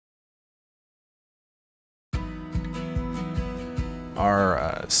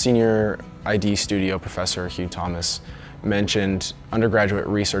Our senior ID studio professor, Hugh Thomas, mentioned undergraduate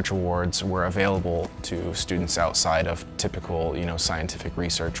research awards were available to students outside of typical, scientific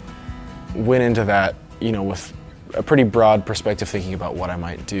research. Went into that, with a pretty broad perspective, thinking about what I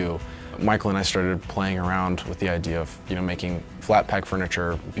might do. Michael and I started playing around with the idea of, making flat pack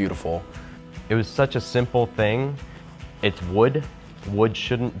furniture beautiful. It was such a simple thing. It's wood. Wood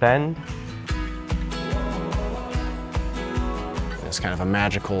shouldn't bend. It's kind of a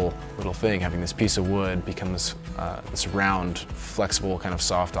magical little thing, having this piece of wood become this round, flexible, kind of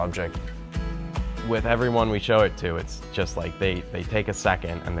soft object. With everyone we show it to, it's just like they take a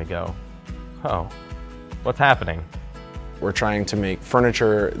second and they go, oh, what's happening? We're trying to make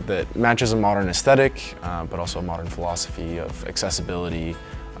furniture that matches a modern aesthetic, but also a modern philosophy of accessibility,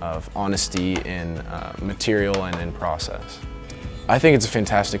 of honesty in material and in process. I think it's a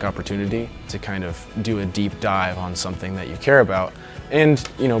fantastic opportunity to kind of do a deep dive on something that you care about and,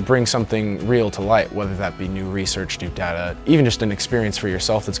 bring something real to light, whether that be new research, new data, even just an experience for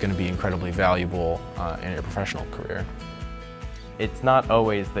yourself that's going to be incredibly valuable in your professional career. It's not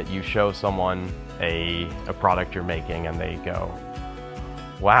always that you show someone a product you're making and they go,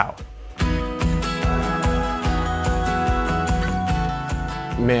 wow.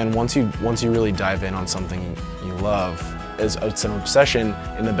 Man, once you really dive in on something you love, it's an obsession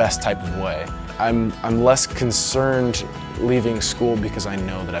in the best type of way. I'm less concerned leaving school because I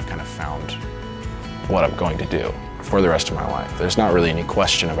know that I've kind of found what I'm going to do for the rest of my life. There's not really any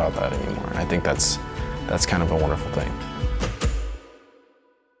question about that anymore, and I think that's kind of a wonderful thing.